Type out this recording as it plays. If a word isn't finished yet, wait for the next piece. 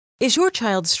Is your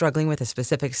child struggling with a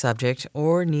specific subject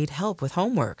or need help with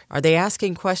homework? Are they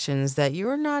asking questions that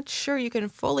you're not sure you can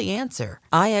fully answer?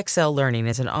 IXL Learning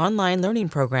is an online learning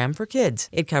program for kids.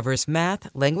 It covers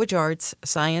math, language arts,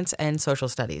 science, and social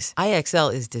studies.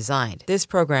 IXL is designed. This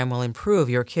program will improve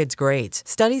your kids' grades.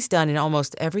 Studies done in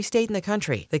almost every state in the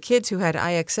country. The kids who had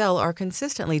IXL are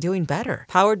consistently doing better.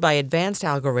 Powered by advanced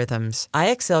algorithms,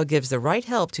 IXL gives the right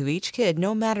help to each kid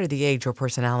no matter the age or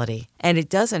personality. And it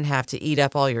doesn't have to eat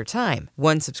up all your time.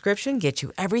 One subscription gets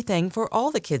you everything for all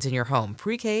the kids in your home,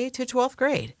 pre-K to 12th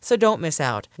grade. So don't miss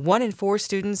out. 1 in 4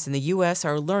 students in the U.S.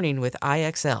 are learning with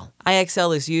IXL.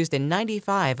 IXL is used in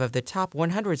 95 of the top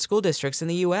 100 school districts in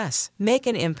the U.S. Make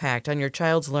an impact on your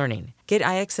child's learning. Get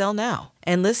IXL now.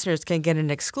 And listeners can get an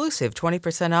exclusive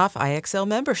 20% off IXL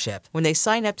membership when they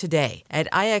sign up today at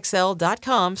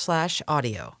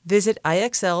IXL.com/audio. Visit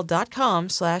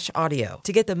IXL.com/audio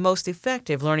to get the most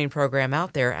effective learning program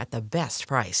out there at the best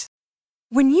price.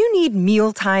 When you need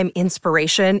mealtime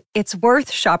inspiration, it's worth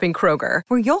shopping Kroger,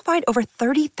 where you'll find over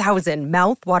 30,000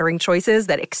 mouth-watering choices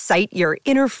that excite your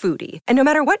inner foodie. And no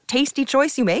matter what tasty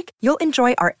choice you make, you'll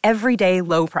enjoy our everyday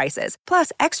low prices,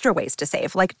 plus extra ways to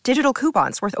save, like digital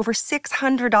coupons worth over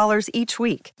 $600 each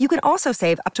week. You can also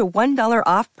save up to $1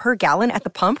 off per gallon at the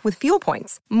pump with fuel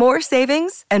points. More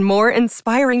savings and more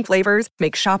inspiring flavors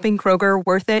make shopping Kroger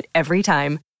worth it every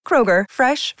time. Kroger,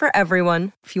 fresh for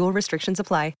everyone. Fuel restrictions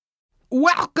apply.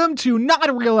 Welcome to not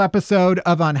a real episode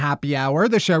of Unhappy Hour,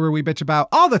 the show where we bitch about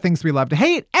all the things we love to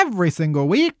hate every single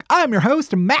week. I'm your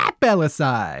host, Matt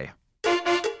Belisai.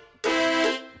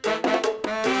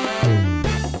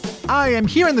 I am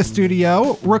here in the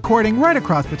studio, recording right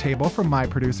across the table from my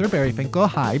producer, Barry Finkel.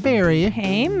 Hi, Barry.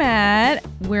 Hey, Matt.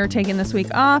 We're taking this week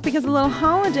off because of a little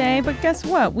holiday, but guess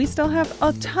what? We still have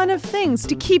a ton of things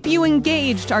to keep you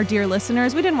engaged, our dear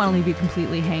listeners. We didn't want to leave you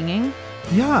completely hanging.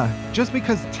 Yeah, just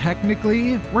because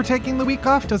technically we're taking the week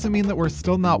off doesn't mean that we're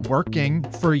still not working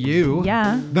for you.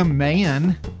 Yeah. The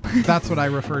man. That's what I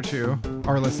refer to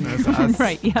our listeners as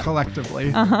right, yeah.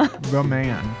 Collectively. The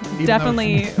man. Even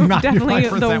Definitely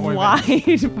the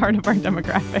wide part of our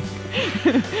demographic.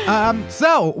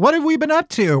 So, what have we been up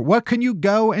to? What can you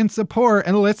go and support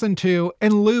and listen to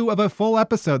in lieu of a full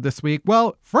episode this week?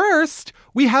 Well, first,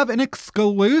 we have an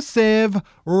exclusive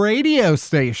radio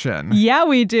station. Yeah,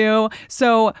 we do.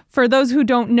 So for those who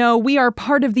don't know, we are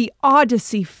part of the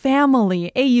Audacy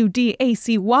family,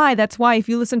 AUDACY. That's why if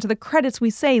you listen to the credits, we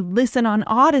say listen on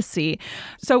Audacy.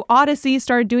 So Audacy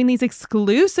started doing these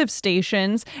exclusive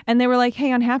stations and they were like,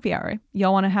 hey, on Happy Hour,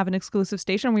 y'all want to have an exclusive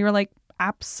station? And we were like,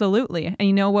 absolutely. And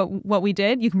you know what we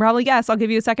did? You can probably guess. I'll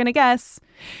give you a second to guess.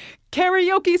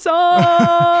 Karaoke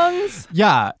songs!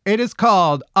 Yeah, it is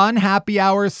called Unhappy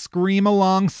Hour Scream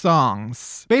Along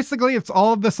Songs. Basically, it's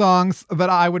all of the songs that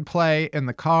I would play in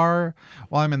the car,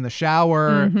 while I'm in the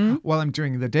shower, while I'm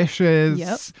doing the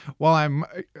dishes, while I'm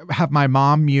have my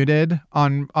mom muted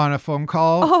on a phone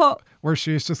call where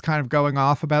she's just kind of going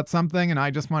off about something and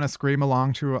I just want to scream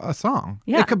along to a song.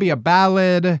 Yeah. It could be a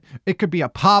ballad, it could be a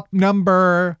pop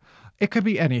number. It could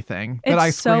be anything that I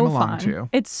scream along to.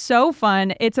 It's so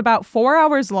fun. It's about 4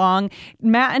 hours long.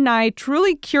 Matt and I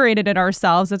truly curated it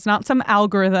ourselves. It's not some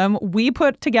algorithm. We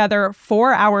put together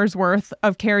 4 hours worth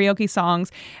of karaoke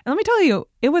songs. And let me tell you,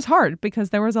 it was hard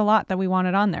because there was a lot that we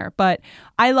wanted on there. But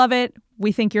I love it.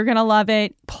 We think you're going to love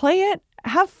it. Play it.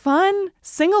 Have fun.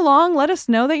 Sing along. Let us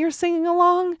know that you're singing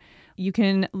along. You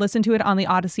can listen to it on the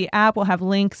Audacy app. We'll have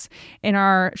links in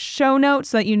our show notes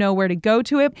so that you know where to go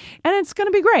to it. And it's going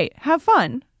to be great. Have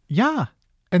fun. Yeah.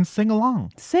 And sing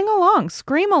along. Sing along.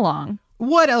 Scream along.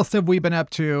 What else have we been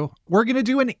up to? We're going to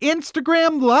do an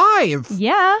Instagram Live.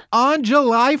 Yeah. On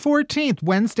July 14th,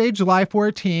 Wednesday, July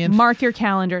 14th. Mark your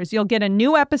calendars. You'll get a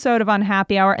new episode of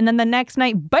Unhappy Hour. And then the next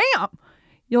night, bam!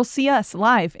 You'll see us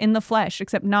live in the flesh,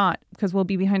 except not because we'll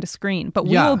be behind a screen, but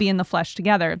we will be in the flesh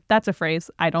together. That's a phrase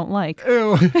I don't like.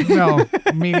 Ew, no,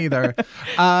 me neither.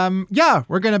 Yeah,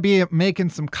 we're going to be making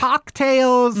some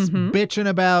cocktails, bitching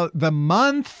about the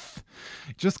month,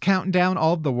 just counting down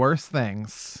all of the worst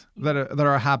things that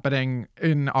are happening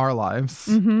in our lives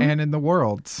and in the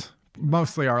world.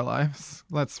 Mostly our lives.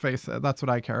 Let's face it. That's what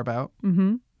I care about.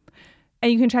 And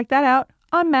you can check that out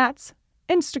on Matt's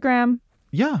Instagram.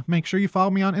 Yeah, make sure you follow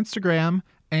me on Instagram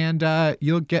and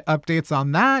you'll get updates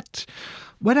on that.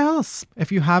 What else?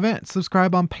 If you haven't,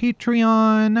 subscribe on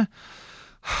Patreon.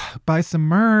 Buy some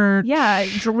merch. Yeah,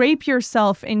 drape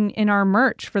yourself in our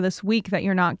merch for this week that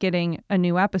you're not getting a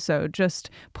new episode. Just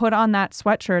put on that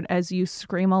sweatshirt as you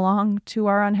scream along to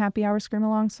our Unhappy Hour Scream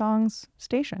Along Songs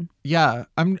station. Yeah,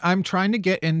 I'm trying to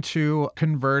get into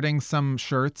converting some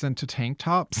shirts into tank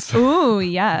tops. Ooh,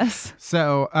 yes.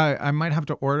 So I might have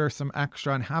to order some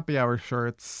extra Unhappy Hour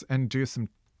shirts and do some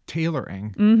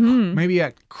tailoring. Mm-hmm. Maybe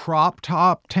a crop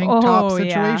top tank top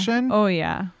situation. Yeah. Oh,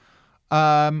 yeah.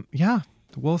 Yeah,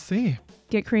 we'll see.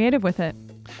 Get creative with it.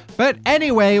 But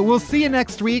anyway, we'll see you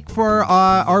next week for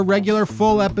our regular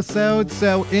full episode.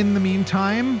 So in the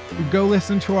meantime, go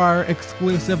listen to our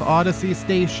exclusive Odyssey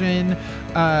station.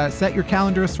 Set your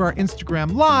calendars for our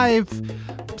Instagram Live.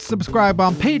 Subscribe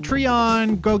on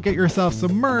Patreon. Go get yourself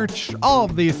some merch. All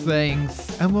of these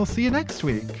things. And we'll see you next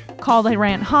week. Call the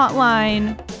rant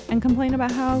hotline and complain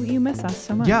about how you miss us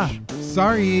so much. Yeah.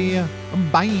 Sorry.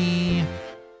 Bye.